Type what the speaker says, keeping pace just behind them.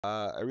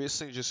I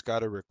recently just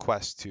got a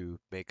request to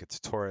make a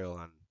tutorial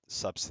on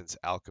Substance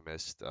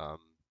Alchemist.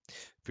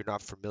 If you're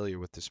not familiar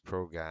with this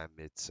program,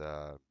 it's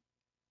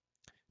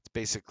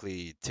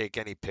basically take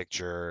any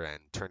picture and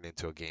turn it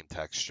into a game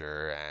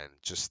texture, and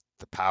just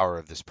the power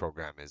of this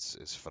program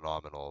is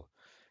phenomenal,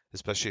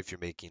 especially if you're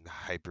making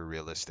hyper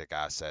realistic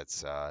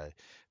assets.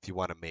 If you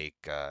want to make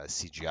a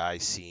CGI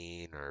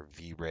scene or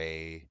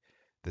V-Ray,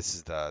 this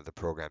is the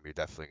program you're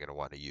definitely going to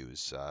want to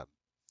use.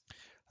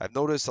 I've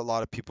noticed a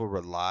lot of people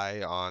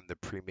rely on the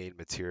pre-made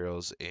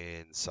materials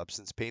in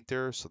Substance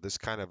Painter, so this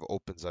kind of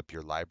opens up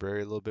your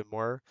library a little bit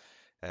more.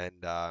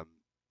 And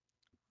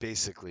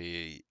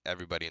basically,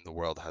 everybody in the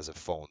world has a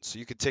phone, so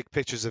you can take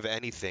pictures of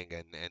anything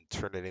and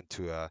turn it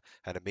into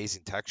an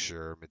amazing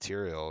texture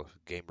material,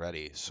 game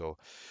ready. So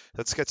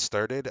let's get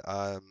started.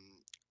 I'm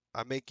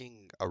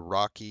making a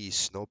rocky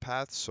snow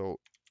path, so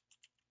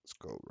let's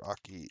go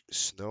rocky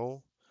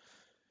snow,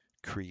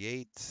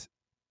 create,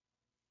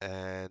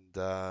 and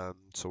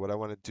so what I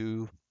want to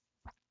do.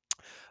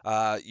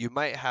 You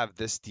might have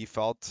this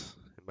default.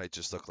 It might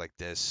just look like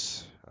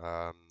this.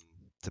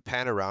 To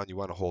pan around, you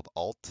want to hold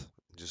Alt,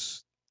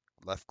 just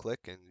left click,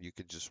 and you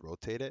can just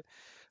rotate it.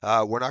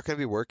 We're not going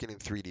to be working in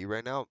 3D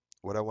right now.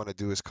 What I want to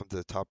do is come to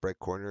the top right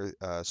corner,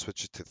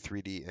 switch it to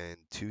 3D and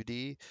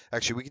 2D.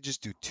 Actually, we can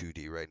just do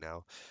 2D right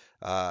now.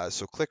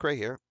 So click right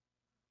here,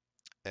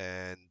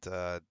 and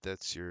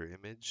that's your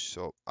image.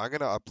 So I'm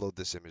gonna upload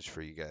this image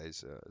for you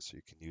guys so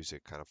you can use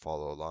it, kind of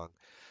follow along.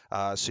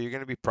 So you're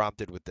gonna be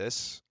prompted with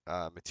this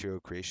material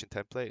creation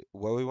template.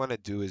 What we want to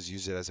do is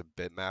use it as a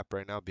bitmap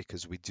right now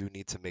because we do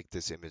need to make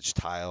this image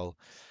tile.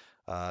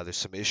 There's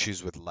some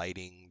issues with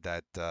lighting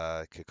that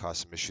could cause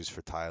some issues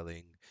for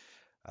tiling.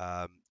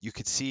 You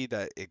can see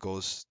that it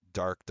goes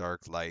dark,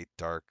 dark, light,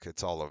 dark.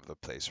 It's all over the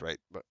place, right?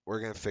 But we're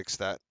gonna fix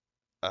that.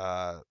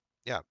 Uh,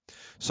 yeah.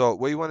 So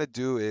what you want to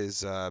do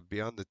is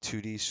be on the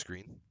 2D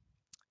screen,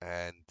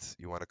 and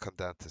you want to come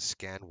down to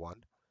scan one.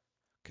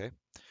 Okay.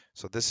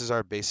 So this is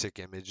our basic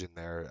image in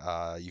there.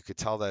 You could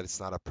tell that it's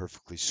not a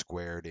perfectly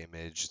squared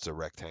image. It's a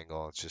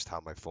rectangle. It's just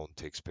how my phone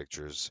takes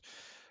pictures.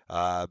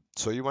 So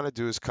what you want to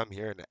do is come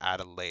here and add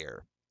a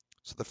layer.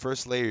 So the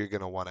first layer you're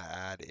going to want to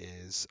add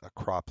is a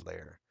crop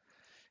layer.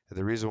 And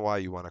the reason why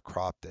you want to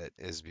crop it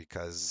is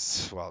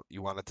because, well,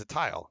 you want it to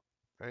tile,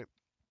 right?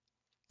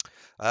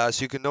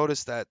 So you can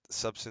notice that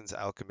Substance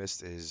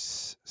Alchemist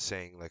is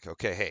saying like,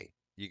 okay, hey,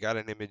 you got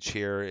an image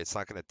here. It's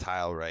not going to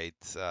tile right.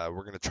 We're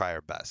going to try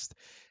our best.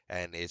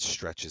 And it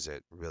stretches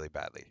it really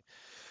badly.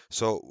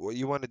 So what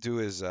you want to do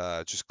is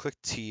just click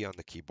T on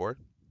the keyboard,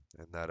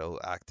 and that'll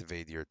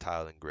activate your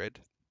tiling grid.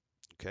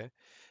 Okay.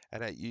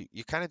 And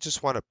you kind of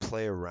just want to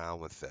play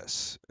around with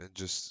this and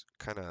just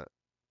kind of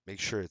make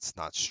sure it's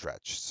not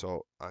stretched.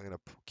 So I'm going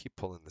to keep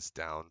pulling this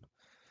down.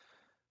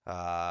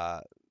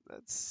 Uh,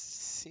 that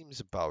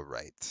seems about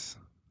right.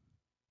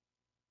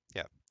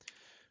 Yeah.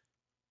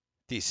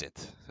 Decent.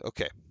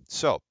 Okay.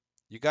 So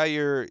you got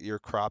your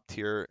cropped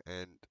here,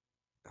 and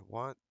I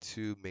want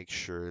to make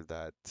sure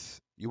that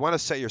you want to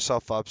set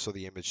yourself up so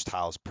the image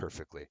tiles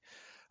perfectly.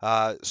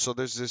 So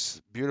there's this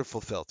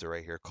beautiful filter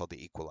right here called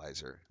the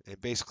equalizer. And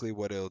basically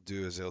what it'll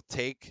do is it'll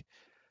take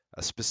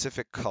a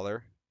specific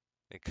color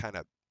and kind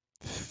of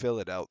fill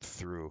it out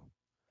through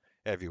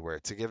everywhere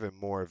to give it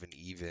more of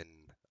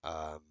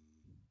um,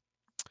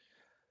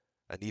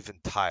 an even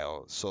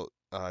tile. So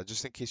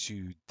just in case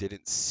you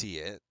didn't see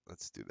it,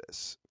 let's do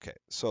this. Okay,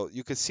 so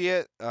you can see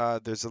it.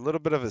 There's a little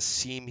bit of a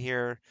seam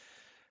here.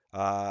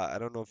 I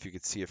don't know if you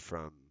could see it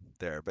from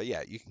there, but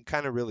yeah, you can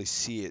kind of really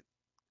see it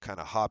kind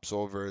of hops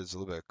over. There's a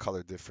little bit of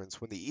color difference.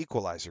 When the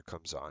equalizer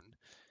comes on,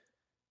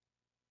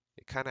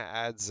 it kind of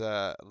adds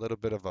a little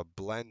bit of a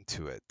blend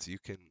to it. You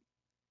can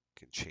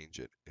change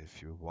it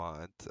if you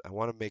want. I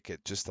want to make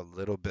it just a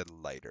little bit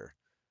lighter.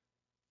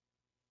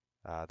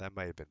 That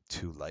might have been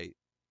too light.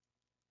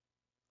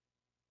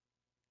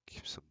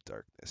 Keep some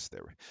darkness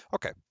there.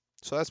 Okay,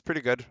 so that's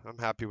pretty good. I'm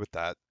happy with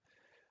that.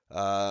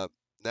 Uh,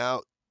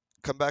 Now,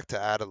 come back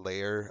to add a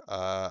layer.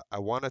 I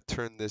want to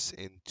turn this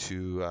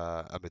into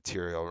a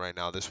material right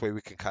now. This way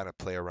we can kind of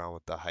play around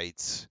with the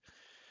heights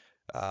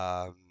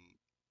um,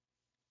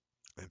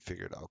 and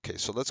figure it out. Okay,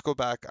 so let's go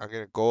back. I'm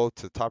going to go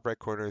to the top right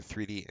corner,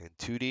 3D and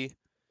 2D,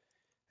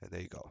 and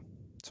there you go.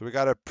 So we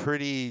got a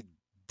pretty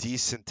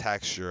decent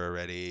texture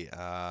already.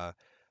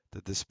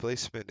 The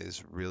displacement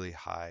is really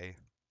high.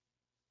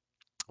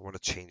 I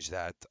want to change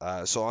that.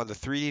 So on the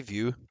 3D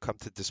view, come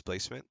to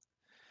displacement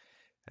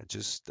and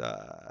just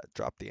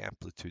drop the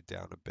amplitude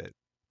down a bit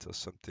to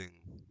something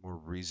more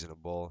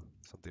reasonable,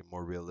 something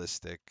more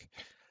realistic.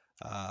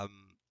 Um,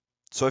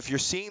 so if you're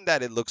seeing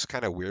that it looks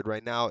kind of weird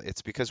right now,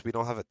 it's because we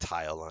don't have a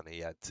tile on it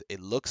yet. It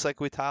looks like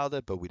we tiled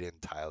it, but we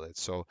didn't tile it.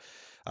 So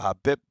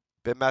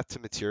bitmap to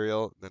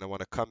material, then I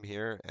want to come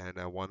here and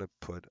I want to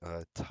put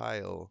a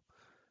tile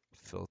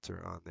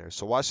filter on there.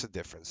 So watch the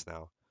difference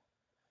now.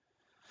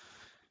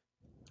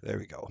 There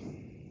we go.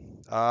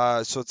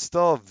 So it's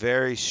still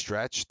very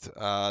stretched.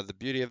 The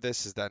beauty of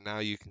this is that now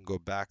you can go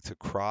back to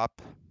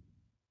crop.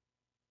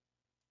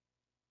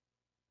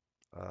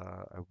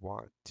 I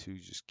want to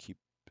just keep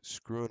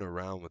screwing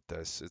around with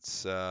this.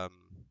 It's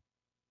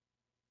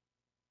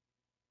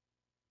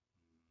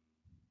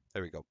there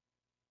we go.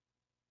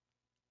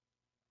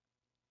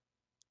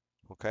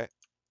 Okay.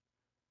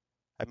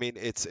 I mean,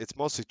 it's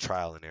mostly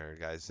trial and error,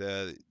 guys.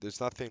 There's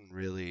nothing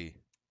really,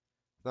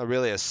 not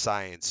really a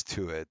science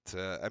to it.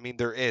 I mean,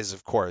 there is,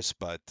 of course,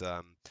 but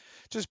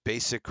just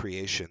basic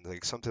creation,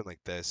 like something like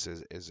this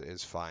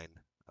is fine.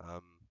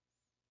 Um,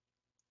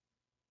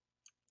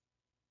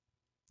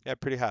 yeah,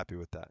 pretty happy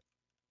with that.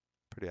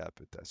 Pretty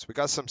happy with this. We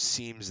got some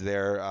seams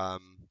there.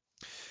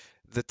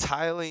 The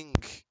tiling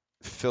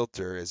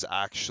filter is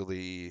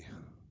actually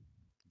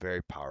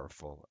very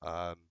powerful.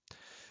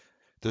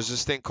 There's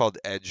this thing called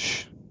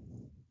edge,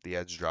 the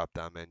edge drop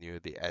down menu,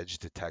 the edge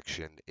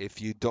detection.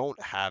 If you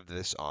don't have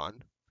this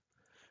on,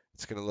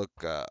 it's going to look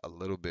a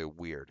little bit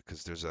weird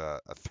because there's a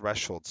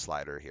threshold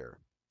slider here.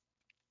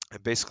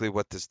 And basically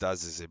what this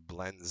does is it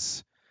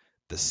blends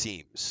the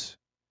seams.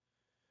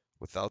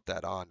 Without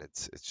that on,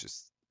 it's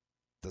just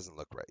doesn't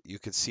look right. You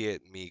can see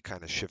it me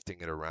kind of shifting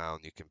it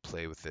around. You can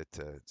play with it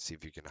to see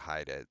if you can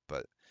hide it.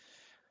 But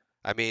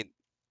I mean,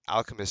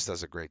 Alchemist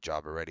does a great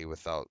job already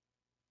without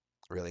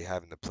really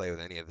having to play with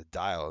any of the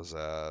dials.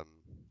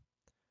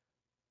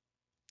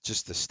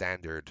 Just the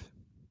standard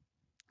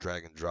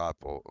drag and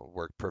drop will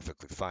work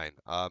perfectly fine.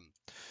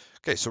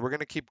 Okay, so we're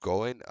gonna keep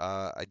going.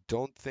 I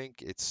don't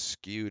think it's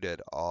skewed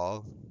at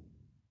all.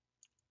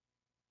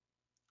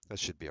 That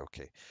should be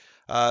okay.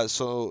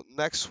 So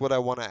next, what I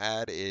want to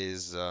add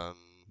is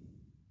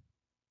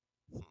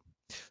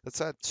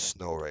let's add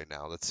snow right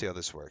now. Let's see how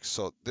this works.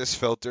 So this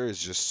filter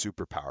is just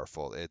super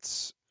powerful.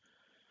 It's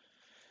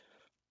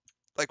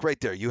like right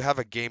there. You have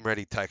a game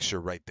ready texture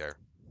right there,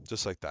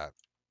 just like that.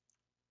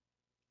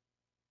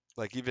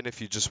 Like even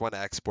if you just want to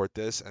export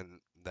this and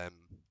then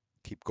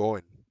keep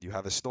going, you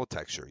have a snow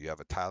texture. You have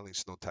a tiling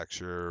snow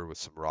texture with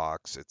some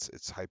rocks.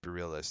 It's hyper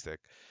realistic.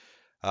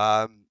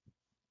 Um,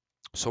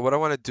 so what I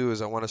want to do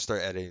is I want to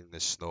start editing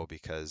this snow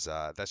because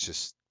that's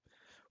just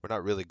we're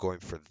not really going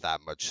for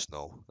that much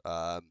snow.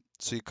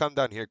 So you come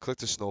down here, click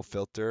the snow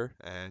filter,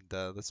 and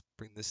let's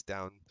bring this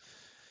down.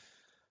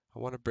 I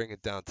want to bring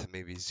it down to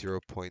maybe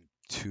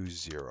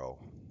 0.20.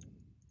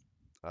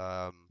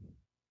 Um,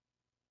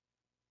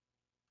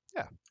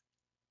 yeah,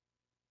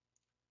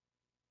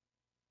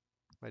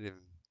 might even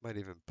might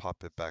even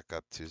pop it back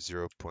up to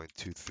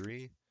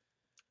 0.23.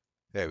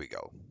 There we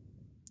go.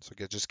 So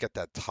just get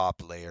that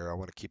top layer. I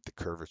want to keep the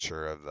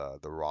curvature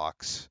of the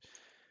rocks.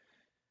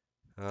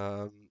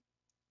 Um,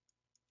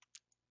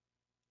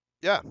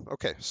 yeah,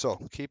 okay, so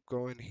keep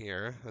going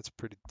here. That's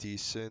pretty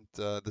decent.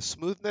 The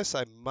smoothness,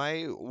 I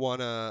might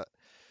want to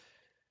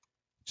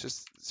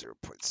just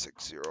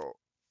 0.60.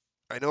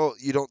 I know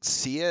you don't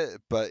see it,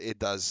 but it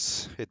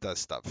does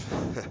stuff.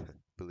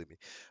 Believe me.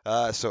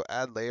 So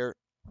add layer.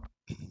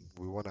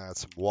 We want to add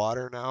some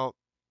water now.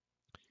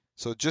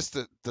 So just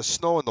the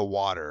snow and the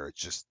water,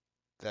 just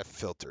that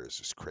filter is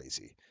just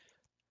crazy.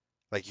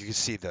 Like you can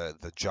see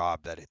the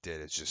job that it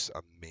did is just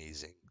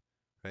amazing,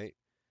 right?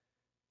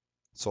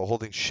 So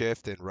holding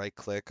shift and right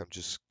click, I'm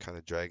just kind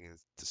of dragging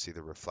to see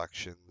the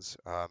reflections.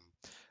 I'm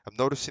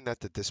noticing that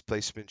the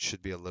displacement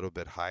should be a little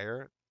bit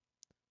higher.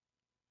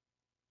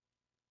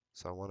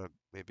 So I want to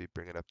maybe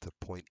bring it up to zero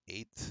point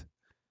 0.8.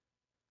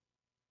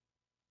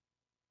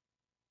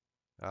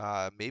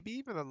 Maybe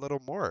even a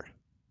little more.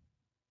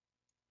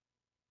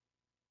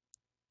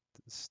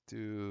 Let's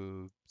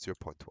do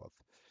 0.12.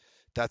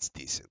 That's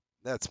decent.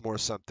 That's more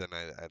something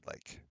I'd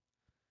like in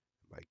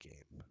my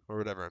game or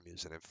whatever I'm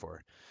using it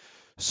for.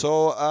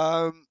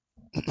 So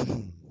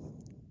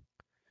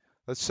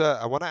let's.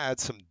 I want to add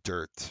some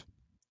dirt,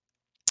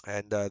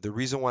 and the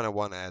reason why I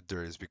want to add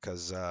dirt is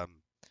because I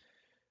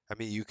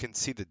mean you can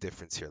see the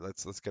difference here.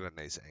 Let's get a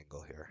nice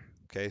angle here.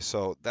 Okay,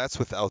 so that's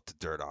without the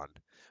dirt on.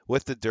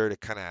 With the dirt,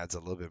 it kind of adds a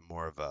little bit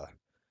more of a,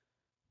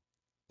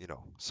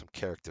 some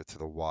character to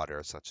the water.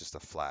 It's not just a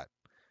flat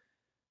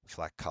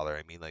color.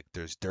 I mean, like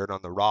there's dirt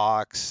on the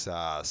rocks.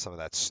 Some of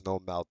that snow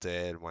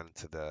melted, went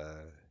into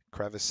the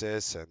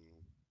crevices, and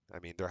I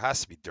mean there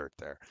has to be dirt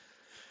there,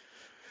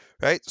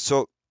 right?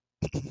 So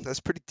that's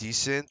pretty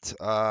decent.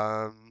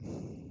 I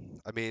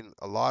mean,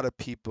 a lot of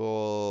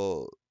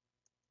people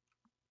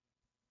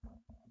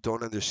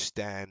don't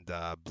understand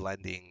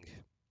blending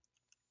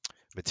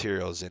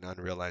materials in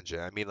Unreal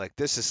Engine. I mean, like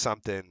this is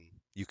something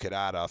you could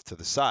add off to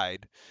the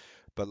side,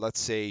 but let's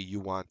say you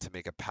want to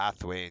make a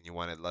pathway and you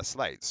want it less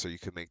light. So you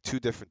can make two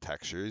different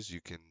textures.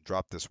 You can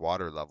drop this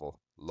water level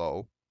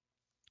low,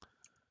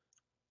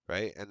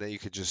 right? And then you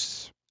could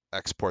just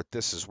export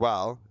this as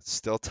well. It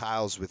still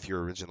tiles with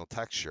your original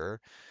texture.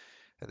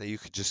 And then you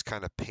could just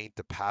kind of paint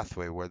the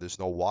pathway where there's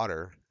no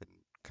water and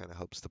kind of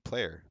helps the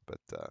player. But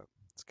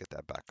let's get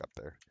that back up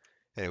there.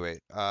 Anyway,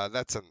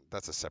 that's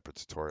a separate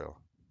tutorial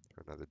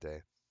for another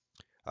day.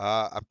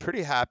 I'm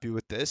pretty happy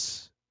with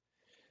this.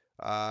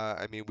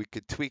 I mean, we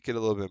could tweak it a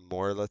little bit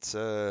more.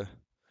 I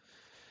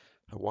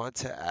want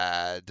to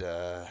add,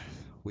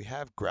 we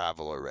have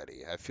gravel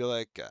already. I feel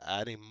like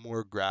adding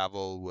more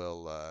gravel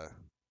will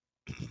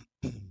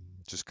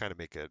just kind of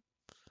make it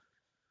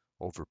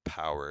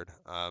overpowered.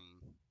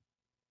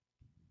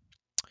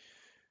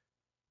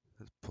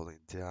 Pulling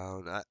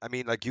down. I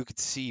mean, like you could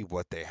see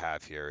what they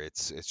have here.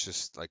 It's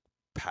just like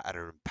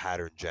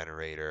pattern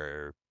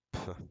generator.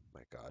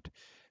 My God,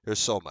 there's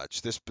so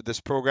much.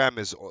 This program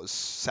is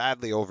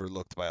sadly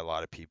overlooked by a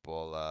lot of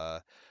people.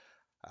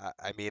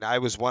 I mean, I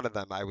was one of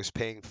them. I was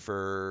paying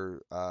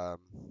for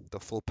the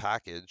full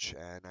package,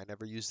 and I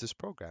never used this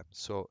program.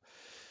 So,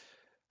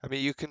 I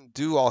mean, you can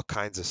do all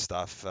kinds of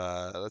stuff.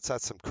 Let's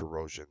add some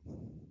corrosion.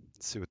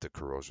 Let's see what the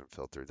corrosion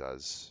filter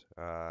does.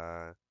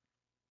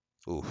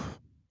 Ooh,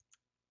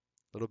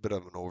 a little bit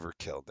of an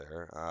overkill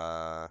there.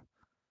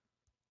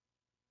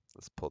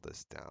 Let's pull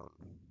this down.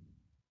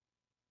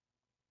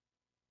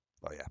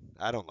 Oh yeah,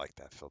 I don't like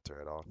that filter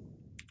at all.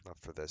 Not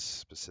for this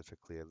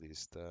specifically, at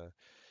least.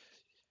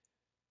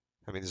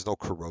 I mean, there's no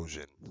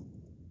corrosion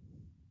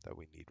that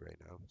we need right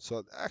now.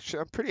 So actually,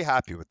 I'm pretty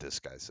happy with this,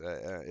 guys.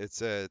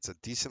 It's a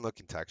decent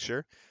looking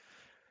texture.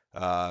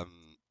 Um,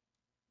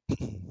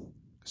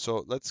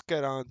 so let's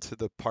get on to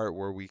the part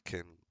where we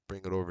can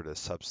bring it over to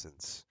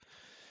Substance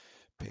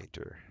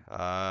Painter.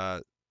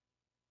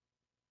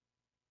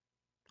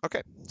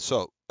 Okay,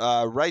 so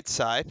right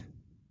side.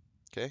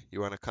 Okay,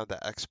 you want to come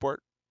to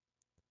Export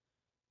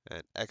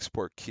and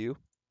Export Queue,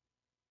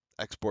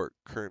 Export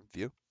Current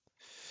View,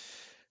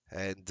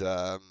 and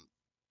I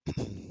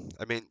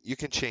mean you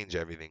can change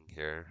everything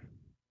here.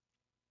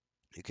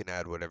 You can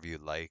add whatever you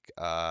like.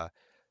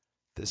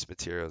 This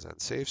material is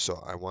unsafe,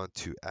 so I want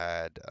to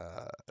add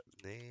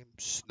name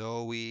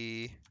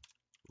Snowy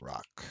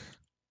Rock.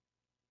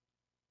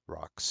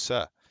 Rocks.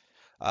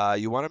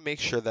 You want to make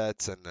sure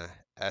that's an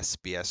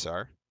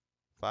SBSR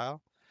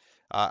file.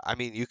 I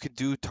mean, you could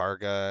do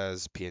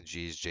Targas,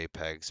 PNGs,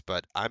 JPEGs,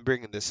 but I'm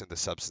bringing this into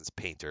Substance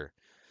Painter.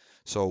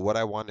 So what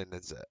I want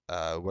is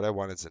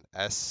an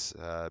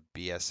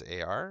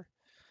SBSAR.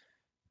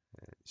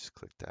 Just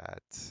click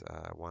that.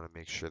 I want to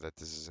make sure that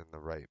this is in the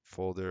right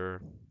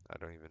folder. I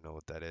don't even know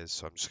what that is,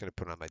 so I'm just going to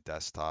put it on my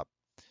desktop.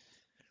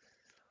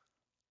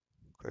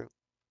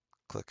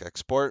 Click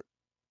export.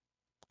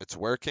 It's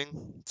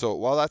working. So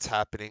while that's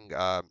happening,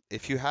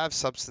 if you have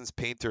Substance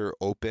Painter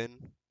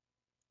open,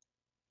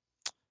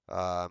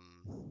 um,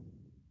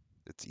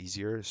 it's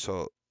easier.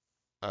 So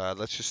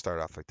let's just start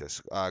off like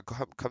this.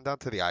 Come down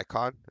to the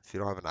icon. If you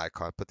don't have an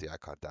icon, put the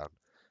icon down.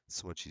 It's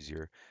so much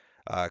easier.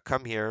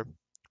 Come here,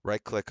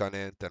 right click on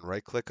it, then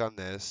right click on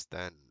this,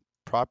 then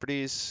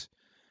properties,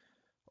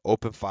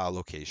 open file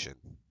location.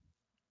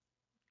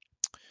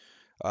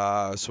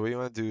 So what you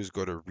want to do is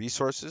go to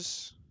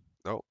resources.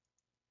 No.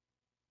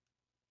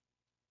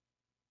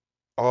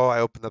 Oh,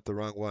 I opened up the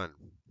wrong one.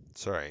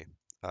 Sorry.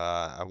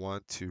 I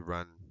want to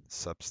run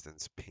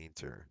Substance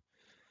Painter.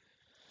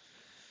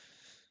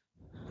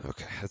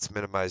 Okay, let's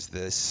minimize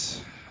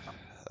this.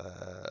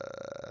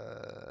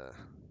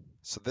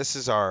 So this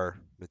is our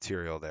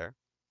material there.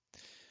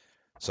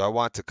 So I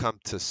want to come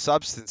to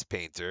Substance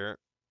Painter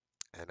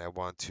and I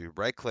want to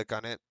right click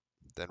on it,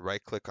 then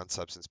right click on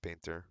Substance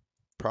Painter,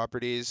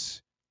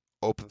 Properties,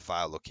 Open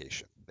File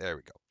Location. There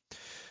we go.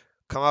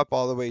 Come up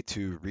all the way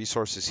to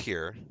Resources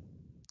here.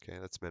 Okay,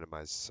 let's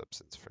minimize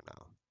Substance for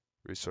now.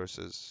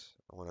 Resources,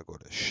 I want to go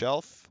to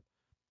Shelf,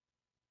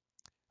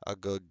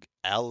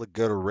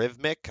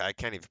 Algorithmic, I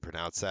can't even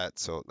pronounce that,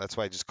 so that's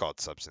why I just call it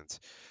Substance.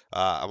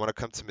 I want to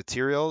come to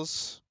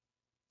Materials,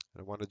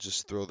 and I want to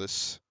just throw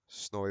this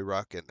Snowy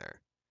Rock in there.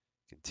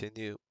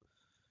 Continue.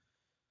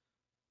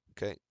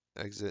 Okay,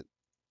 exit,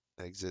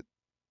 exit,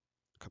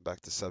 come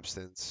back to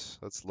Substance.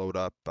 Let's load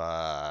up,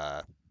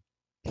 I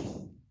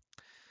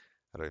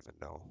don't even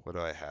know. What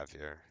do I have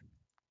here?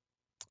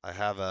 I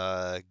have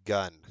a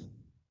gun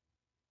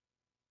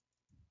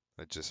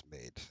I just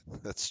made.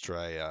 Let's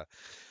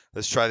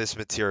try this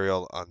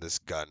material on this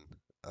gun.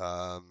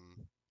 Um,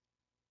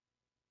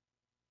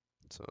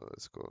 so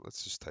let's go.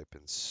 Let's just type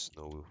in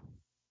snow.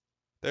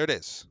 There it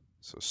is.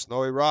 So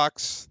snowy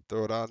rocks.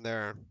 Throw it on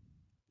there.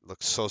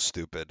 Looks so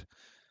stupid.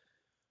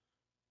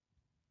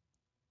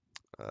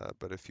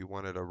 But if you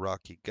wanted a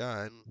rocky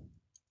gun,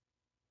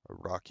 a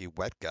rocky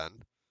wet gun,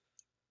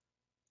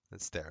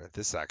 it's there.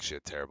 This is actually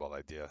a terrible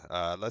idea.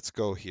 Let's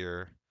go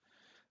here.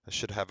 I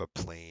should have a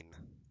plane.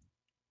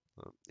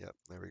 Yep,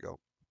 there we go.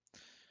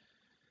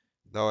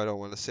 No, I don't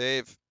want to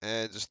save,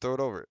 and just throw it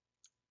over it.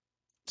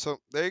 So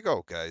there you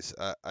go, guys.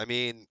 I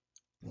mean,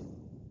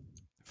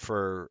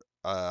 for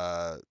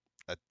a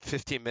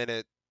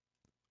 15-minute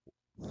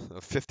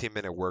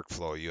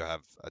workflow, you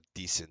have a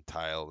decent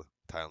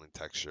tiling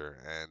texture,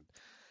 and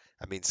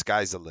I mean,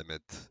 sky's the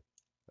limit.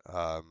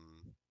 Um,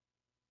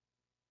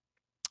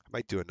 I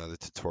might do another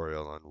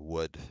tutorial on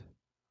wood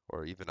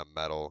or even a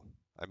metal.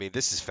 I mean,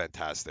 this is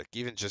fantastic.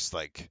 Even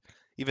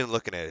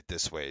looking at it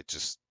this way,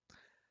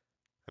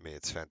 I mean,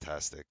 it's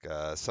fantastic.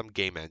 Some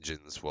game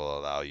engines will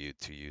allow you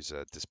to use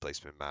a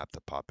displacement map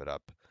to pop it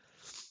up.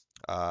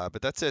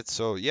 But that's it.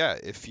 So yeah,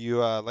 if you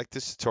like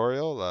this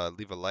tutorial,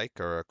 leave a like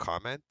or a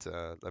comment.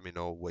 Let me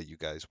know what you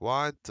guys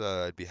want.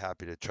 I'd be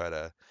happy to try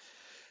to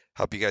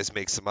help you guys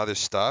make some other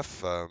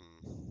stuff.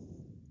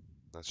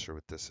 Not sure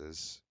what this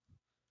is.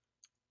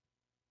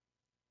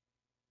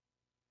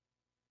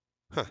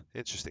 Huh,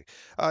 interesting.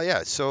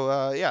 Yeah,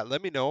 so yeah,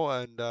 let me know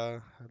and take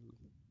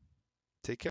care.